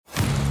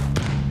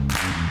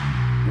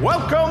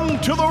Welcome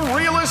to the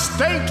Real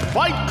Estate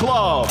Fight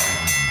Club,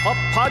 a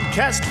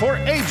podcast for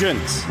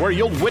agents where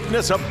you'll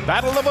witness a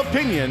battle of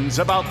opinions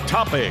about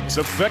topics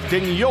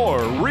affecting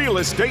your real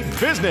estate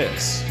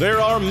business. There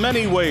are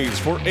many ways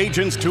for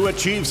agents to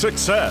achieve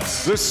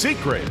success. The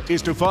secret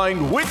is to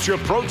find which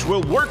approach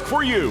will work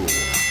for you.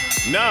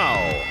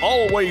 Now,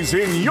 always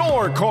in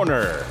your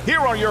corner, here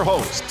are your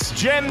hosts,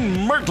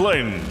 Jen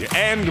Mertland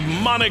and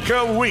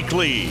Monica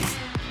Weekly.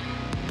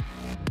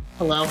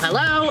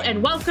 Hello,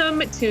 and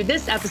welcome to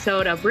this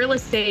episode of Real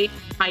Estate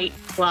Fight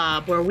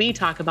Club, where we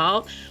talk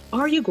about,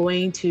 are you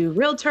going to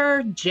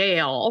realtor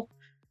jail?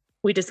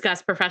 We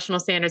discuss professional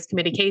standards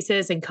committee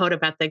cases and code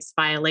of ethics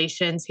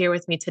violations. Here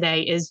with me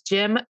today is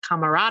Jim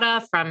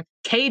Camarata from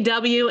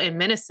KW in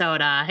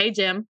Minnesota. Hey,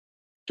 Jim.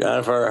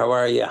 Jennifer, how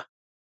are you?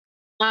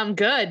 I'm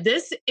good.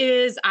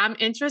 I'm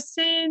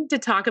interested to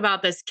talk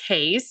about this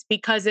case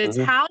because it's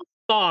how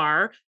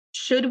far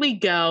should we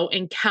go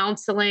in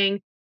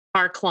counseling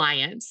our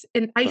clients?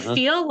 And I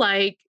feel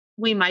like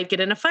we might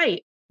get in a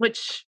fight,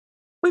 which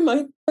we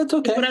might. That's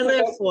okay. What I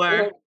live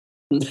for.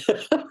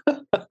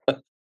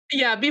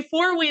 Yeah.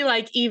 Before we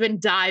even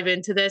dive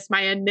into this,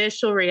 my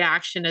initial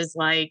reaction is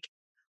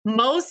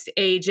most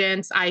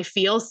agents I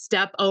feel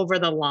step over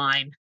the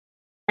line,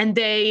 and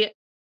they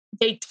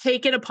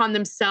take it upon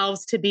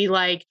themselves to be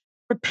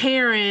the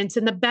parent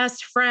and the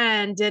best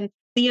friend and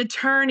the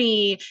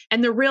attorney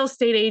and the real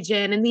estate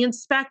agent and the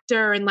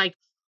inspector and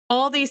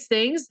all these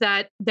things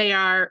that they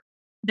are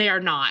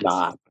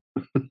not.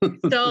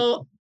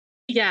 So,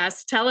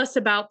 yes, tell us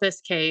about this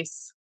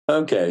case.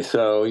 Okay,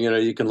 so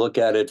you can look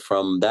at it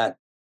from that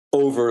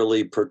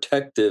overly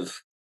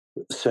protective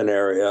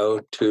scenario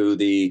to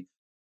the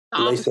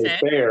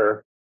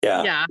laissez-faire.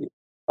 Yeah.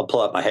 I'll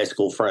pull out my high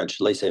school French,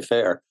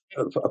 laissez-faire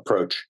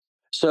approach.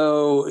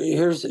 So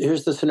here's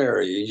the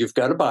scenario. You've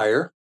got a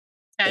buyer,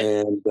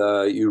 and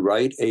you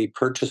write a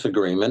purchase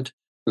agreement.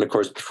 And of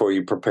course, before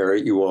you prepare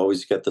it, you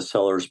always get the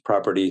seller's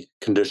property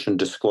condition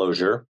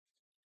disclosure.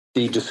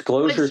 The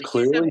disclosure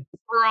clearly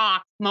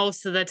rock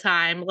most of the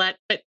time. But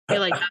I feel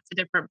like that's a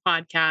different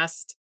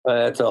podcast.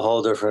 It's a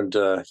whole different,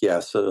 a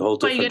whole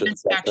different you get an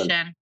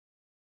inspection.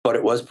 But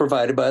it was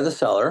provided by the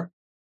seller,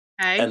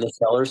 and the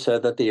seller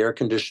said that the air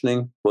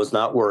conditioning was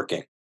not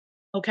working.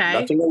 Okay,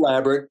 nothing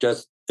elaborate,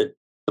 just the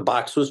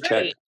box was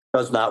checked,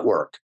 does not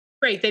work.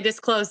 Great, they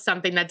disclosed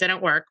something that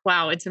didn't work.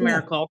 Wow, it's a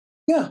miracle.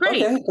 Yeah,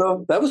 great. Okay,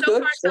 so that was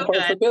good. So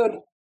far, so good.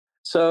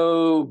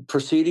 So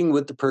proceeding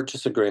with the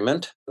purchase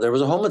agreement, there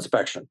was a home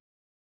inspection.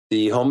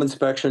 The home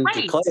inspection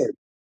declared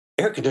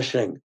air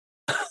conditioning.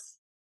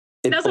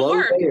 It doesn't blows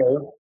work. air,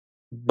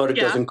 but it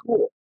doesn't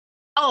cool.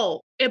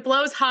 Oh, it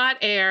blows hot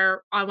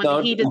air when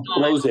the heat is on. It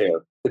blows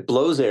air. It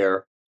blows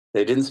air.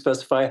 They didn't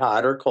specify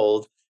hot or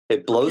cold.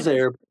 It blows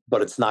air,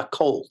 but it's not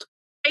cold.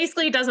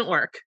 Basically, it doesn't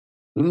work.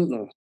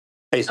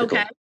 Basically.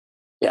 Okay.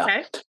 Yeah.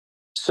 Okay.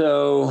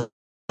 So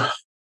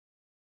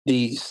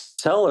the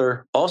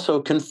seller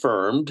also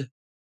confirmed,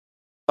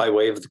 by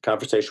way of the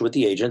conversation with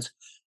the agents,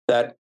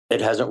 that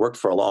it hasn't worked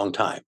for a long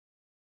time.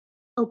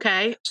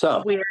 Okay.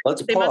 So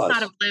let's They pause. must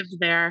not have lived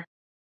there.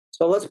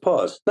 So let's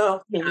pause.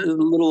 No, the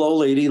little old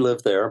lady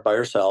lived there by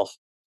herself.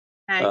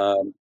 Okay.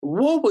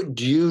 What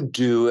would you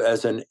do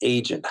as an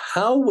agent?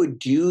 How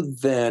would you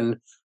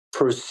then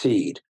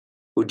proceed?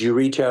 Would you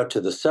reach out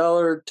to the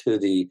seller, to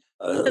the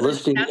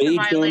listing agent?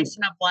 That's a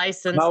violation of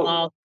license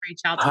law.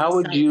 Reach out to how the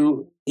would seller.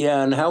 you?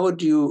 Yeah, and how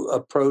would you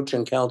approach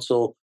and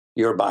counsel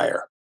your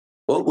buyer?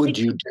 What would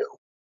you do?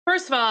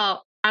 First of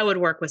all, I would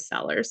work with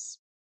sellers.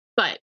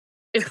 But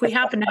if we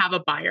happen to have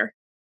a buyer,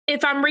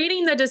 if I'm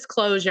reading the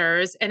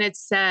disclosures and it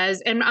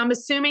says, and I'm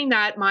assuming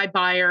that my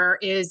buyer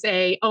is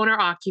a owner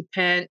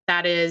occupant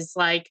that is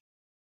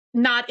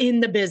not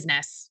in the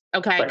business.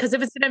 Okay. Because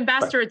if it's an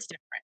investor, it's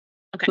different.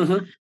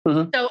 Okay.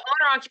 So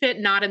owner occupant,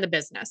 not in the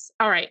business.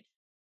 All right.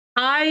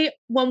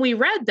 When we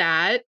read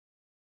that,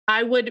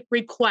 I would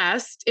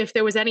request if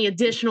there was any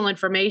additional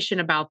information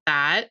about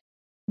that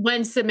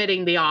when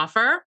submitting the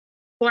offer,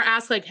 or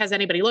ask has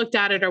anybody looked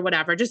at it or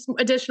whatever, just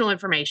additional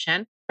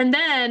information. And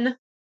then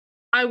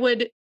I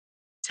would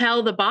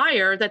tell the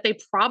buyer that they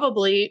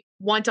probably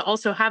want to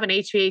also have an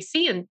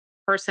HVAC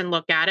person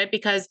look at it,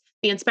 because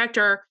the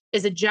inspector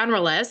is a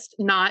generalist,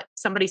 not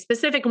somebody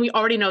specific. And we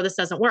already know this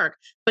doesn't work.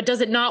 But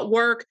does it not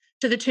work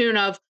to the tune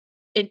of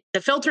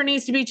the filter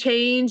needs to be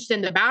changed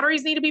and the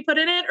batteries need to be put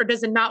in it? Or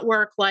does it not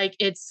work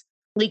it's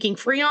leaking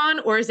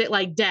Freon, or is it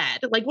dead?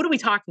 What are we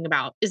talking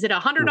about? Is it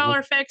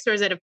 $100 fix, or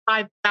is it a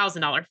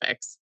 $5,000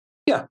 fix?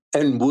 Yeah.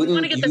 And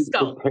wouldn't you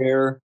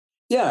prepare?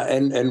 Yeah.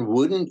 And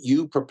wouldn't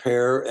you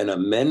prepare an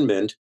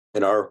amendment?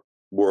 In our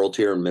world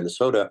here in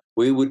Minnesota,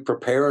 we would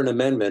prepare an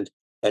amendment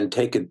and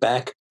take it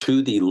back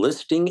to the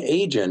listing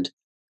agent,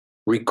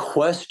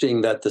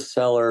 requesting that the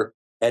seller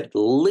at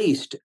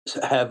least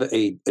have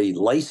a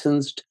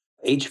licensed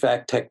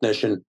HVAC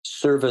technician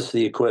service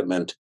the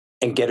equipment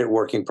and get it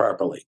working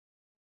properly.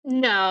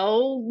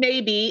 No,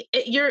 maybe.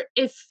 You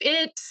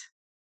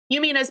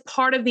mean as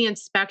part of the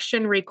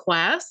inspection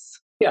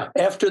request? Yeah,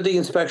 after the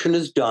inspection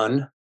is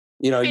done,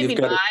 you've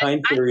got a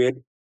time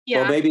period.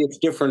 Well, maybe it's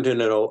different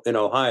in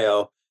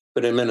Ohio,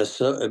 but in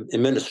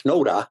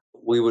Minnesota,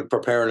 we would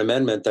prepare an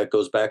amendment that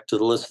goes back to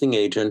the listing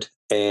agent,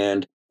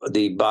 and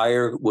the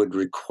buyer would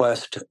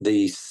request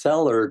the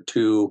seller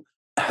to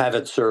have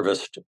it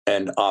serviced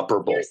and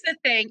operable. Here's the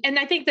thing, and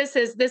I think this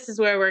is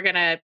where we're going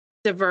to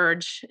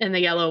diverge in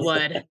the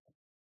Yellowwood,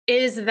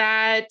 is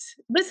that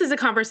this is a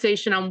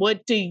conversation on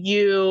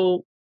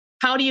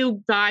how do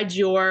you guide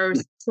your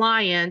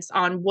clients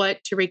on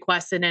what to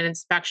request in an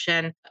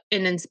inspection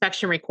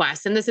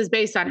request. And this is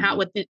based on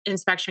what the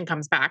inspection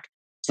comes back.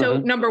 So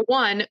number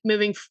one,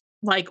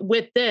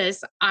 with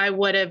this, I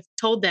would have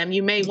told them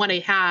you may want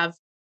to have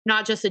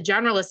not just a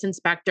generalist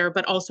inspector,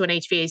 but also an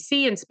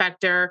HVAC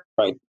inspector,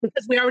 right?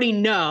 Because we already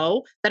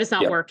know that it's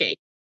not working.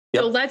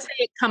 Yep. So let's say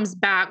it comes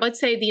back. Let's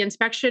say the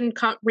inspection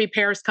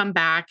repairs come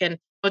back and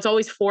it's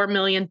always 4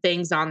 million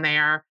things on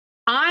there.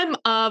 I'm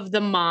of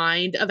the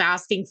mind of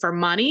asking for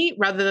money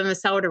rather than the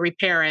seller to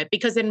repair it.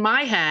 Because in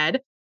my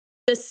head,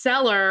 the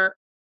seller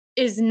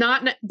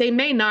they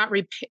may not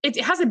repair.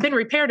 It hasn't been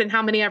repaired in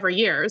how many ever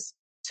years.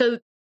 So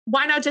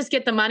why not just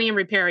get the money and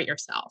repair it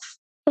yourself?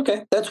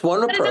 Okay, that's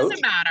one approach. It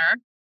doesn't matter.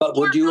 But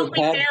would you have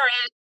had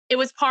it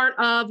was part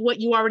of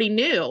what you already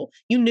knew.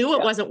 You knew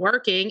it wasn't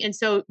working. And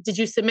so did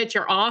you submit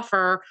your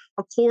offer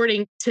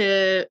according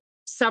to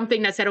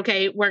something that said,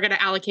 okay, we're going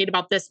to allocate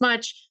about this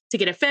much to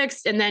get it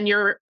fixed? And then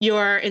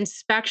your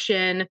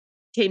inspection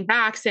came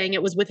back saying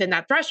it was within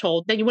that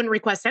threshold, then you wouldn't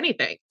request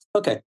anything.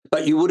 Okay.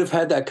 But you would have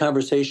had that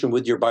conversation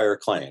with your buyer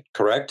client,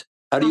 correct?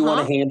 How do you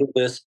want to handle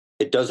this?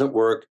 It doesn't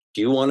work.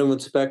 Do you want to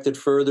inspect it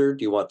further?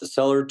 Do you want the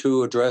seller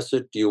to address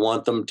it? Do you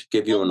want them to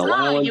give you an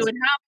allowance? You would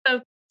have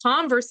the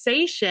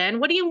conversation.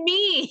 What do you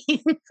mean?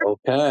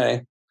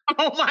 Okay.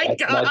 Oh my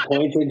God. My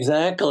point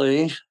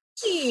exactly.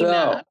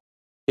 So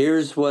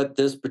here's what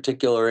this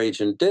particular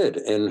agent did.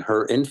 In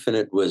her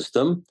infinite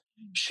wisdom,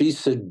 she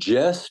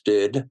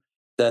suggested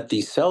that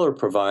the seller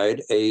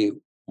provide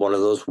one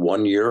of those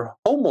 1-year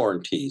home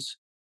warranties.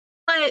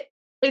 But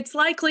it's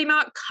likely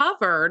not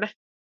covered.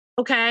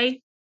 Okay.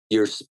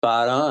 You're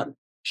spot on.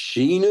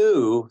 She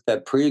knew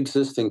that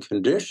pre-existing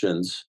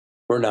conditions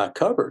were not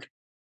covered,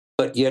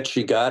 but yet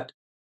she got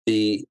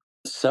the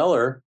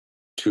seller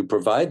to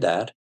provide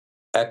that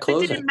at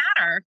closing. It didn't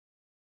matter.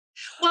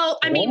 Well,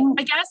 I mean,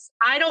 I guess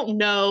I don't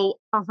know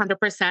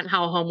 100%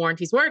 how home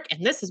warranties work.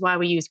 And this is why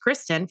we use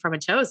Kristen from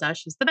Achosa.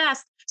 She's the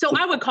best. So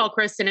I would call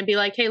Kristen and be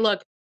like, hey,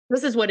 look,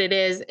 this is what it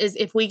is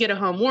if we get a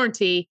home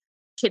warranty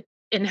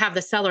and have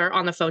the seller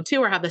on the phone too,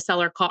 or have the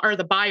seller call or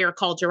the buyer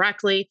call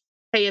directly.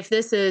 Hey, if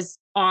this is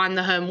on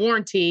the home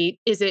warranty,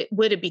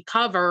 would it be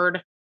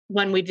covered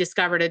when we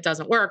discovered it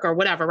doesn't work or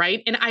whatever,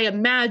 right? And I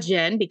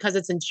imagine because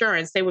it's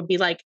insurance, they would be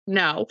like,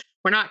 no,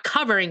 we're not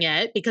covering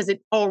it because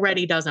it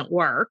already doesn't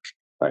work.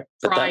 Right.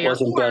 But that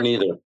wasn't done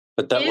either.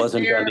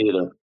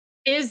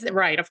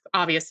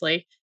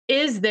 Obviously.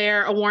 Is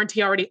there a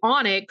warranty already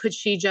on it? Could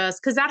she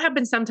because that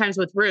happens sometimes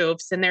with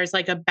roofs and there's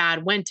like a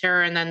bad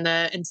winter and then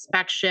the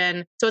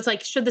inspection. So it's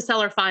like, should the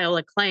seller file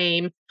a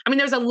claim? I mean,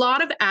 there's a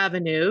lot of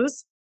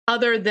avenues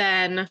other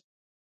than,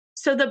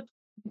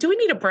 do we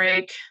need a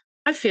break?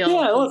 I feel.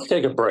 Yeah, let's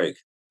take a break.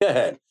 Go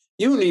ahead.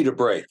 You need a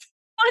break.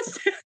 I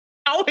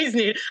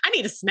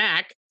need a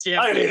snack, Jim.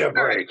 I need a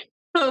break.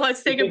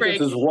 Let's take a break.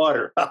 This is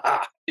water.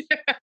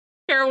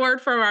 Hear a word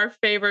from our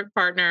favorite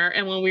partner.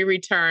 And when we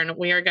return,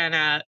 we are going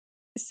to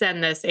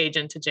send this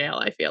agent to jail,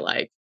 I feel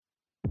like.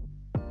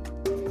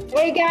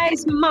 Hey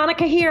guys,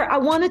 Monica here. I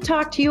want to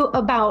talk to you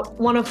about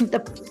one of the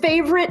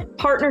favorite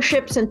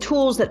partnerships and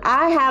tools that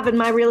I have in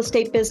my real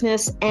estate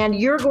business, and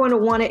you're going to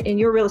want it in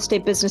your real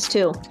estate business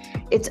too.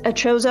 It's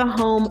Achosa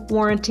Home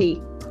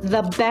Warranty.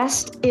 The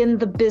best in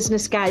the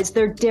business, guys.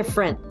 They're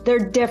different.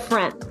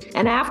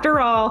 And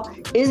after all,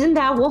 isn't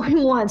that what we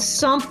want?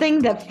 Something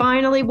that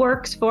finally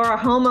works for our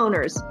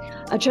homeowners.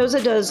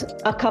 Achosa does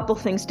a couple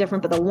things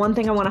different, but the one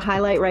thing I want to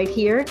highlight right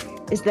here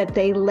is that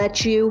they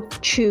let you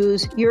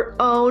choose your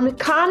own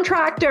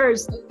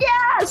contractors.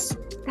 Yes!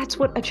 That's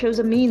what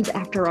Achosa means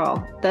after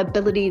all, the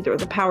ability or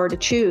the power to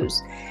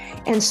choose.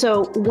 And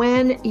so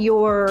when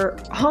your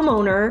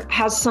homeowner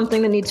has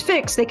something that needs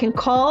fixed, they can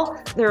call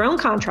their own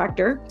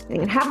contractor, they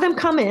can have them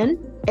come in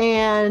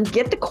and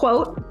get the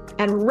quote,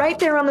 and right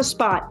there on the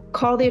spot,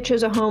 call the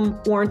Achosa Home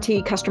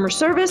Warranty customer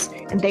service,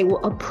 and they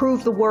will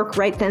approve the work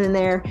right then and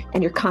there,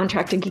 and your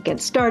contractor can get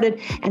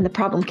started, and the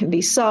problem can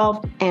be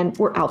solved, and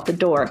we're out the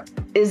door.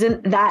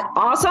 Isn't that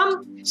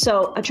awesome?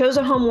 So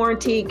Achosa Home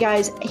Warranty,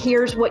 guys,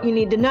 here's what you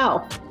need to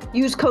know.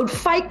 Use code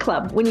Fight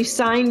Club when you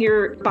sign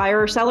your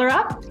buyer or seller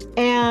up,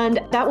 and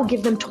that will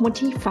give them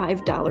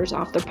 $25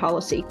 off their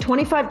policy.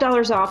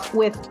 $25 off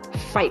with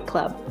Fight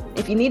Club.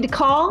 If you need to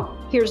call,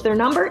 here's their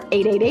number,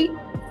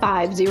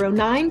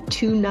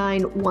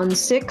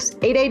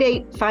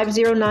 888-509-2916.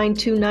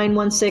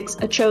 888-509-2916.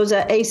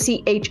 Achosa,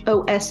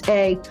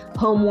 A-C-H-O-S-A,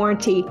 Home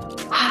Warranty.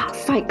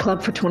 Fight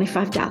Club for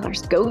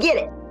 $25. Go get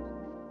it.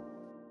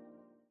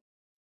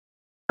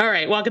 All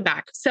right, welcome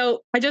back.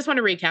 So I just want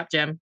to recap,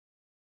 Jim.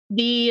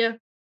 The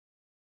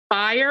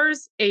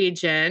buyer's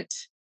agent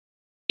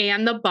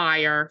and the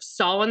buyer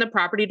saw in the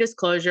property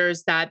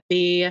disclosures that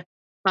the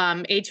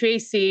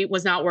HVAC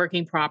was not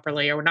working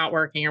properly or not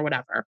working or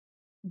whatever.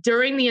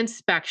 During the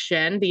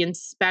inspection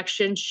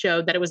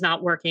showed that it was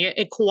not working.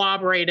 It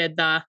corroborated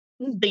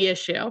the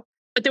issue,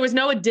 but there was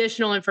no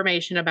additional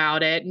information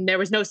about it, and there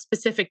was no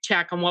specific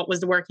check on what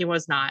was working,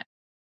 was not.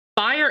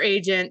 Buyer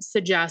agent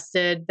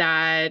suggested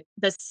that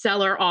the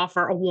seller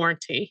offer a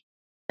warranty.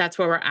 That's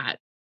where we're at,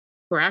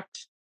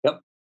 correct?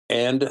 Yep.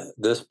 And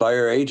this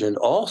buyer agent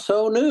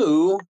also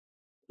knew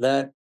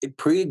that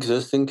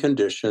pre-existing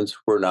conditions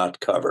were not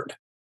covered.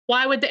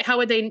 Why would they? How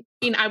would they?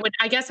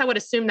 I guess I would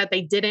assume that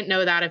they didn't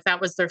know that if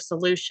that was their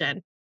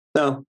solution.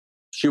 No,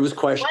 she was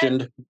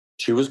questioned. What?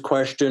 She was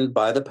questioned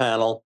by the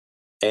panel,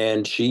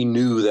 and she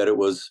knew that it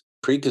was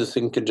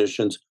pre-existing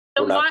conditions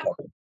were not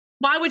covered.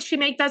 Why would she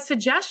make that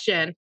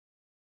suggestion?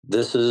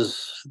 This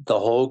is the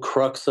whole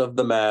crux of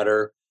the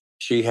matter.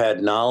 She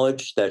had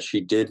knowledge that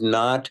she did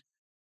not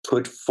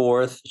put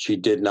forth. She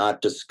did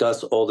not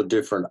discuss all the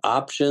different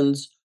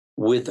options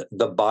with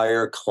the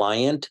buyer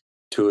client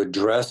to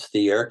address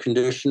the air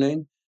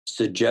conditioning,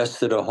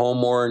 suggested a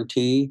home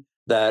warranty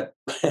that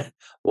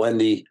when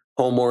the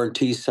home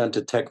warranty sent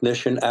a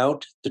technician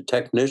out, the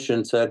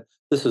technician said,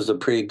 this is a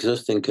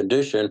pre-existing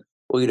condition.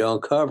 We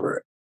don't cover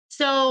it.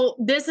 So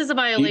this is a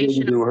violation. She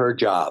didn't do her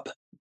job.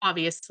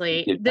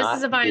 Obviously, this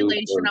is a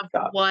violation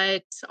of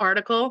what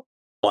article?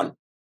 1.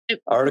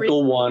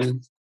 Article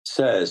 1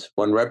 says,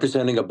 when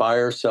representing a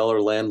buyer,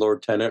 seller,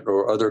 landlord, tenant,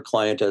 or other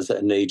client as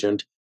an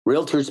agent,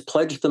 realtors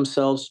pledge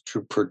themselves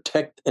to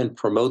protect and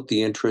promote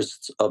the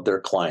interests of their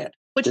client.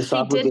 Which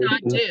she did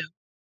not do.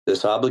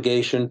 This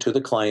obligation to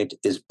the client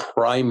is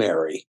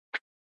primary.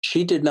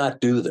 She did not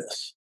do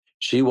this.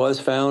 She was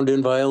found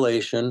in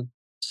violation,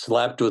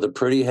 slapped with a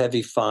pretty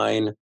heavy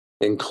fine,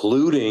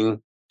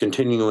 including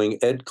continuing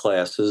ed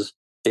classes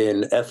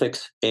in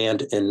ethics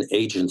and in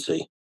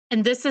agency.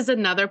 And this is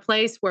another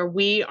place where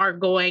we are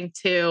going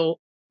to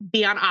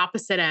be on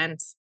opposite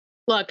ends.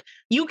 Look,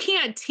 you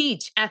can't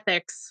teach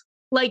ethics.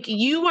 Like,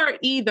 you are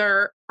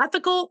either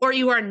ethical or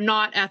you are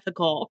not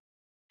ethical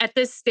at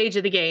this stage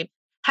of the game.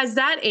 Has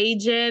that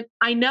agent,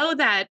 I know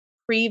that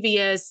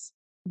previous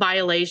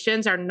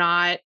violations are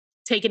not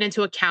taken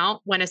into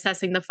account when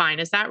assessing the fine.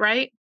 Is that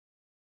right?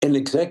 In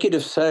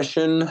executive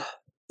session,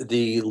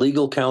 the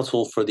legal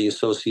counsel for the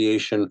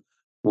association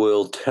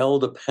will tell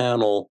the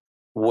panel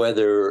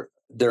whether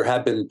there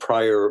have been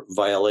prior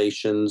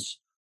violations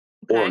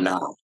or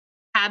not.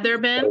 Have there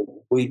been?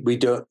 So we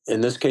don't,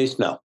 in this case,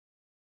 no.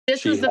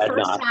 This was the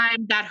first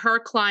time that her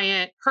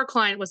client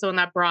was the one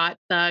that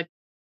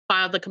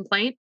filed the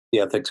complaint? The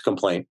ethics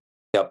complaint.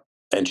 Yep.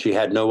 And she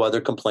had no other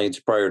complaints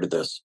prior to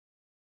this.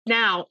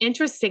 Now,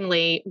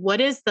 interestingly,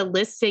 does the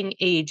listing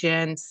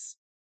agent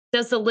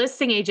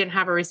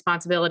have a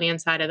responsibility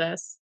inside of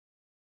this?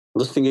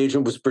 Listing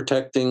agent was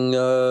protecting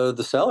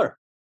the seller.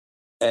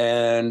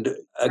 And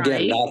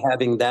again, not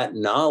having that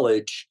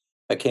knowledge,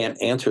 I can't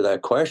answer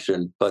that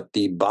question. But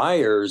the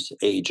buyer's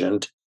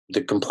agent,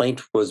 the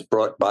complaint was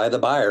brought by the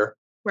buyer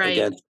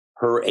against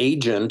her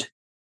agent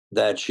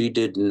that she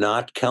did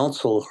not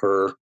counsel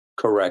her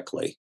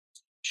correctly.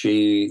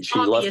 She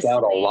left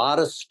out a lot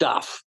of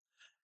stuff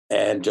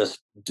and just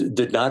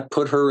did not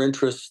put her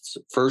interests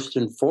first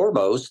and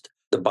foremost.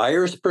 The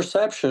buyer's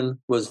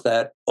perception was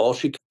that all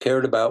she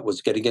cared about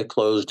was getting it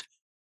closed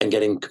and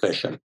getting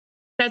commission.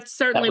 That's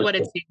certainly what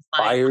it seems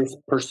like. Buyer's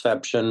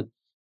perception,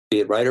 be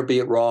it right or be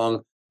it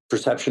wrong,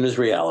 perception is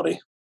reality.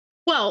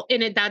 Well,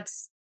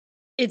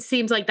 it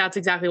seems like that's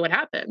exactly what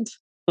happened.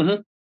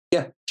 Mm-hmm.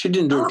 Yeah, she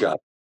didn't do her job.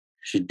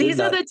 These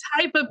are the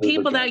type of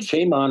people that...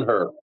 Shame on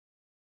her.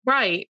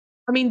 Right.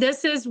 I mean,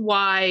 this is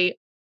why...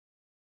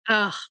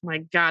 Oh, my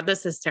God,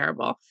 this is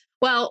terrible.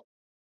 Well,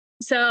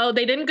 so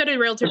they didn't go to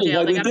realtor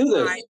jail. They got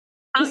a fine.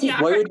 This is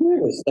why we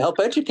do this, to help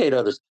educate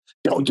others.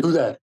 Don't do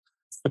that.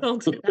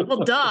 Don't do that.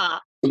 Well, duh.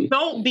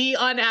 Don't be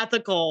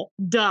unethical.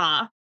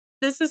 Duh.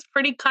 This is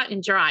pretty cut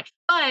and dry.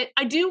 But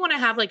I do want to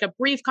have like a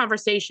brief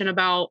conversation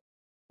about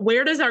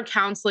where does our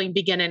counseling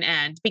begin and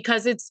end?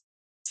 Because it's,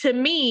 to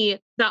me,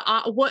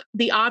 what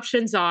the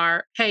options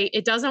are. Hey,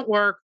 it doesn't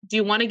work. Do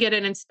you want to get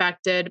it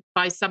inspected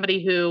by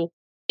somebody who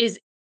is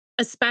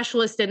a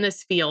specialist in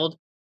this field?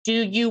 Do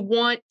you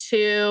want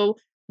to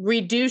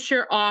reduce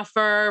your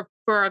offer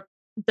for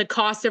the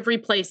cost of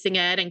replacing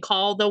it and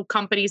call the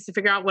companies to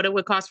figure out what it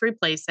would cost to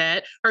replace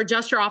it, or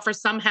adjust your offer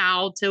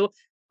somehow to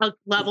a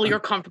level you're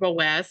comfortable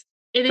with?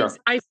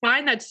 I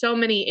find that so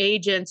many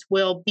agents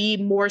will be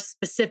more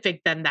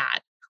specific than that.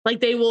 Like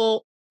they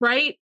will,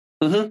 right?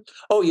 Mm-hmm.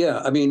 Oh,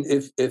 yeah. I mean,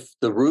 if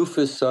the roof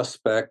is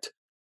suspect,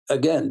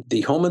 again,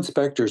 the home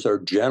inspectors are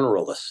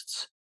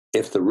generalists.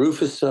 If the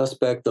roof is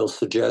suspect, they'll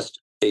suggest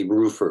a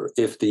roofer.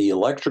 If the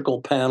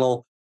electrical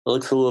panel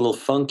looks a little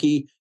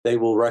funky, they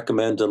will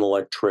recommend an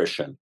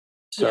electrician.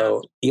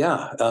 So,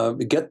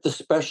 get the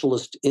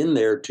specialist in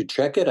there to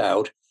check it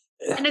out.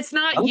 And it's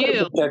not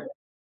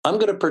I'm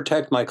going to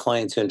protect my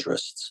client's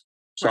interests.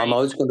 So I'm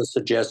always going to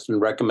suggest and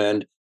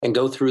recommend and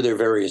go through their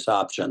various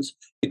options.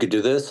 You could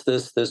do this,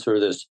 this, or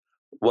this.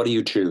 What do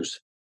you choose?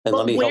 And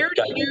let me help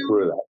guide you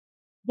through that.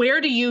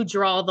 Where do you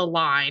draw the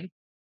line?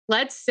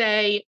 Let's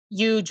say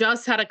you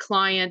just had a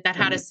client that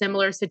had a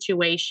similar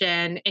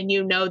situation and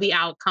you know the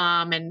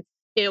outcome and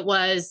it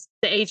was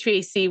the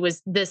HVAC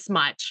was this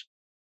much.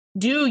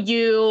 Do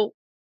you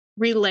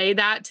relay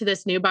that to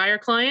this new buyer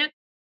client?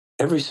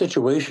 Every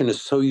situation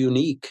is so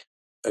unique.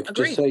 I could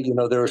just say,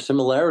 there are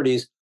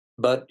similarities,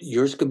 but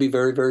yours could be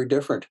very, very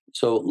different.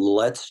 So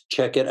let's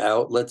check it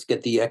out. Let's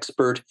get the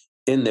expert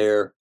in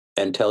there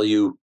and tell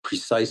you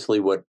precisely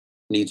what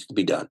needs to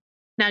be done.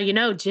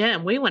 Now,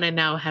 Jim, we want to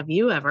know, have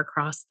you ever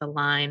crossed the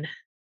line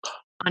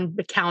on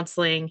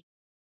counseling?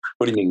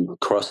 What do you mean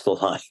cross the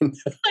line?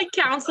 Like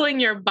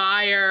counseling your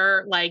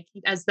buyer, like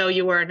as though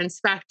you were an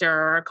inspector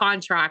or a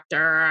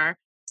contractor or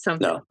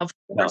something. No, of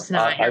course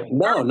not.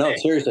 No,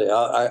 seriously.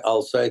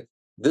 I'll say,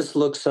 this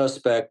looks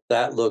suspect,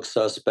 that looks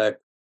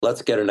suspect.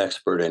 Let's get an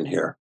expert in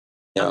here.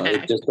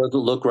 It just doesn't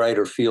look right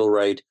or feel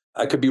right.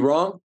 I could be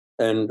wrong,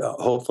 and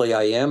hopefully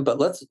I am, but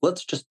let's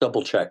just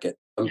double check it.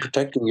 I'm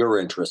protecting your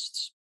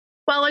interests.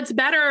 Well, it's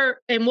better,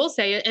 and we'll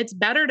say it's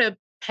better to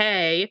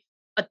pay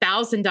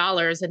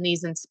 $1,000 in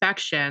these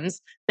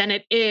inspections than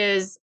it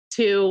is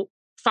to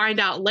find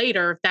out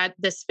later that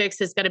this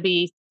fix is going to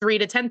be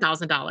 $3,000 to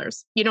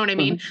 $10,000. You know what I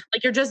mean?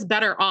 Like you're just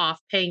better off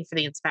paying for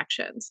the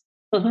inspections.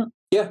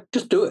 Yeah,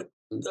 just do it.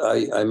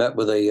 I met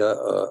with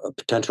a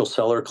potential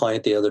seller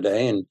client the other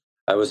day, and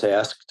I was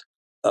asked,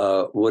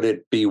 would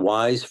it be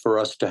wise for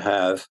us to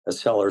have, as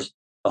sellers,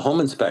 a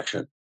home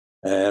inspection?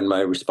 And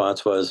my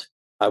response was,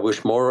 I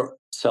wish more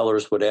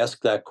sellers would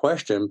ask that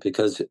question,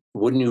 because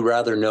wouldn't you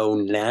rather know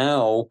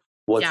now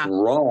what's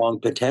wrong,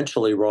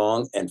 potentially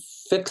wrong, and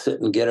fix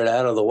it and get it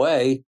out of the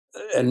way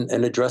and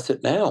address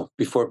it now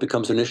before it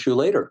becomes an issue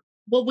later?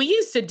 Well, we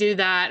used to do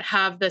that,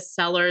 have the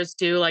sellers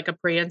do like a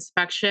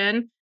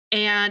pre-inspection.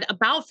 And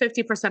about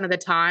 50% of the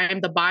time,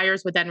 the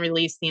buyers would then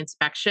release the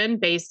inspection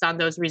based on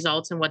those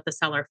results and what the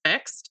seller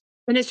fixed.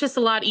 And it's just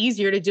a lot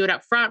easier to do it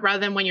up front rather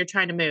than when you're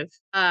trying to move.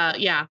 I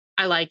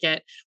like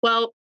it.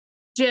 Well,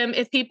 Jim,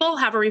 if people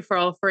have a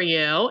referral for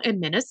you in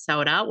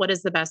Minnesota, what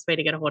is the best way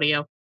to get a hold of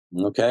you?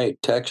 Okay.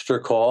 Text or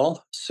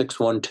call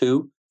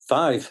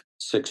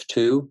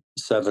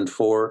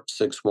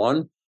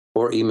 612-562-7461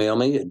 or email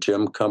me at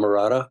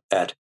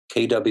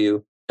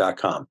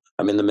jimcamarata@kw.com.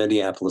 I'm in the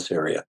Minneapolis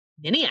area.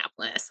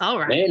 Minneapolis. All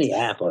right.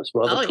 Minneapolis.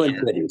 Well, the Twin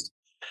Cities.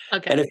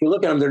 Okay. And if you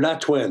look at them, they're not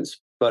twins,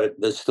 but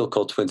they're still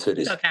called Twin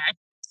Cities. Okay.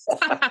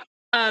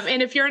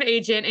 And if you're an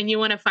agent and you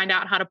want to find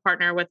out how to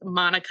partner with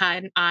Monica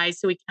and I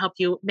so we can help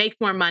you make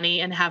more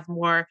money and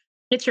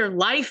get your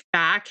life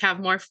back, have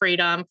more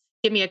freedom,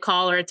 give me a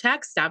call or a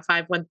text at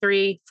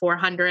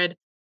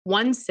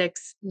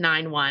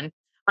 513-400-1691.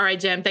 All right,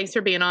 Jim, thanks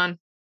for being on.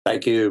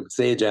 Thank you.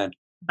 See you, Jen.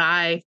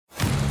 Bye.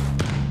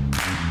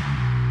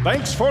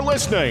 Thanks for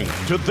listening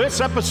to this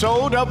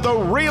episode of the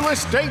Real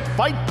Estate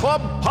Fight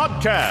Club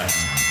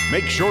podcast.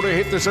 Make sure to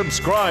hit the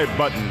subscribe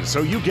button so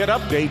you get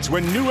updates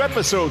when new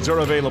episodes are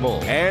available.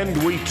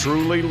 And we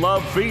truly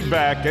love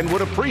feedback and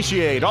would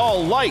appreciate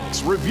all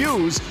likes,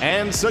 reviews,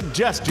 and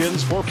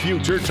suggestions for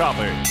future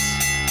topics.